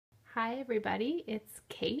Hi everybody, it's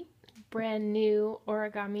Kate, brand new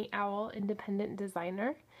Origami Owl independent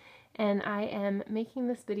designer, and I am making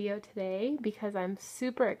this video today because I'm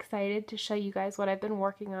super excited to show you guys what I've been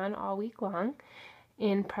working on all week long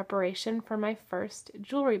in preparation for my first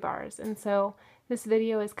jewelry bars. And so this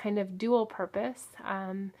video is kind of dual purpose.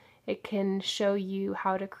 It can show you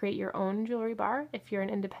how to create your own jewelry bar if you're an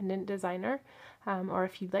independent designer, or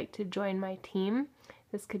if you'd like to join my team.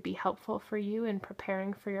 This could be helpful for you in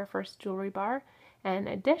preparing for your first jewelry bar. And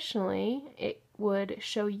additionally, it would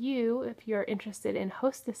show you, if you're interested in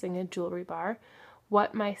hostessing a jewelry bar,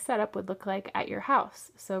 what my setup would look like at your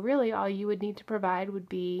house. So really all you would need to provide would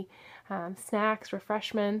be snacks,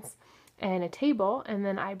 refreshments, and a table, and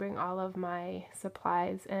then I bring all of my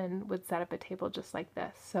supplies and would set up a table just like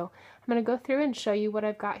this. So I'm going to go through and show you what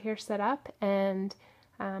I've got here set up, and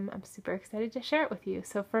I'm super excited to share it with you.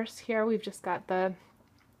 So first here we've just got the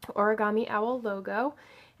Origami Owl logo,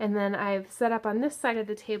 and then I've set up on this side of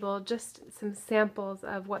the table just some samples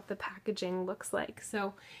of what the packaging looks like.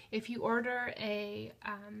 So if you order a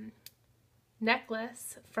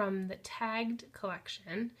necklace from the tagged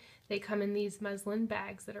collection, they come in these muslin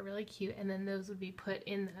bags that are really cute, and then those would be put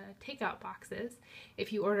in the takeout boxes.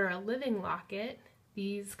 If you order a living locket,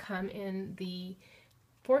 these come in the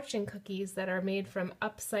fortune cookies that are made from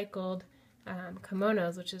upcycled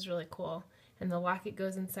kimonos, which is really cool. And the locket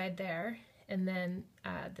goes inside there, and then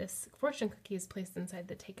this fortune cookie is placed inside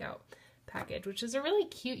the takeout package, which is a really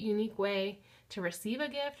cute, unique way to receive a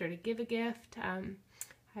gift or to give a gift.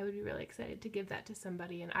 I would be really excited to give that to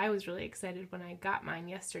somebody, and I was really excited when I got mine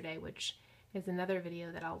yesterday, which is another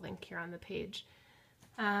video that I'll link here on the page.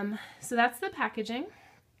 So that's the packaging.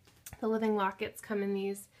 The living lockets come in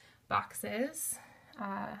these boxes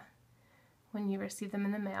when you receive them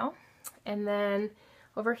in the mail. And then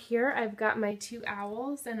over here I've got my two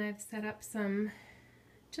owls, and I've set up some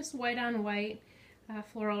just white on white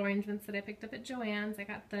floral arrangements that I picked up at Joann's. I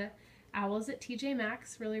got the owls at TJ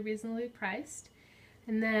Maxx, really reasonably priced.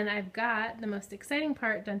 And then I've got the most exciting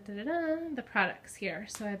part, dun, dun, dun, dun, the products here.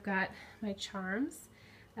 So I've got my charms,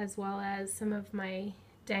 as well as some of my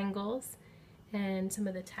dangles and some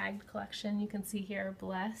of the tagged collection. You can see here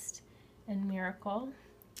Blessed and Miracle.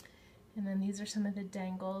 And then these are some of the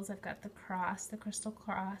dangles. I've got the cross, the crystal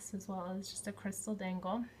cross, as well as just a crystal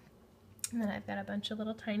dangle. And then I've got a bunch of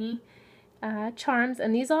little tiny charms,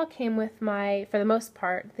 and these all came with my, for the most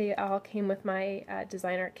part, they all came with my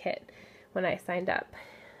designer kit when I signed up.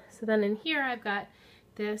 So then in here I've got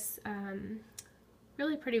this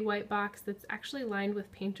really pretty white box that's actually lined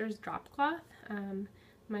with painter's drop cloth.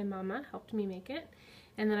 My mama helped me make it.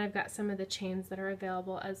 And then I've got some of the chains that are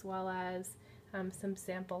available, as well as some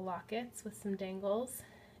sample lockets with some dangles,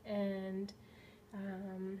 and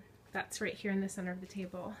that's right here in the center of the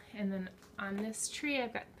table. And then on this tree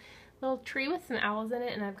I've got a little tree with some owls in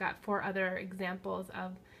it, and I've got 4 other examples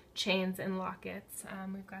of chains and lockets.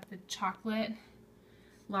 We've got the chocolate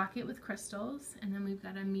locket with crystals, and then we've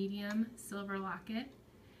got a medium silver locket.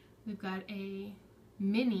 We've got a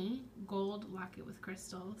mini gold locket with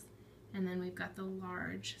crystals, and then we've got the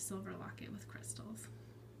large silver locket with crystals.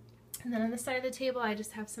 And then on the side of the table I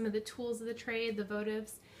just have some of the tools of the trade, the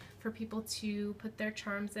votives for people to put their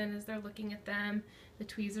charms in as they're looking at them, the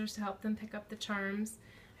tweezers to help them pick up the charms.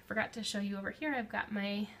 I forgot to show you over here, I've got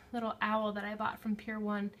my little owl that I bought from Pier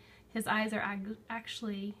 1. His eyes are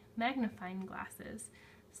actually magnifying glasses,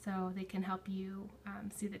 so they can help you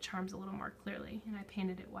see the charms a little more clearly. And I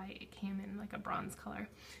painted it white. It came in like a bronze color.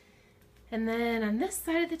 And then on this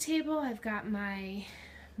side of the table I've got my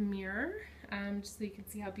mirror, just so you can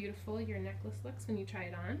see how beautiful your necklace looks when you try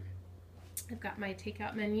it on. I've got my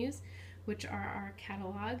takeout menus, which are our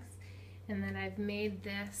catalogs, and then I've made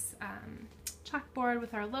this chalkboard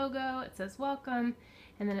with our logo. It says welcome,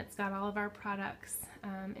 and then it's got all of our products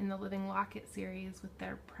in the Living Locket series with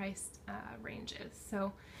their price ranges.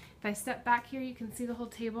 So if I step back here, you can see the whole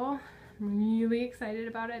table. I'm really excited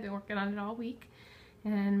about it. I've been working on it all week,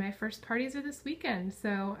 and my first parties are this weekend,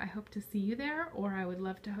 so I hope to see you there, or I would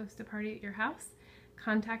love to host a party at your house.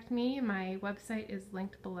 Contact me. My website is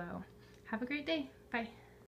linked below. Have a great day. Bye.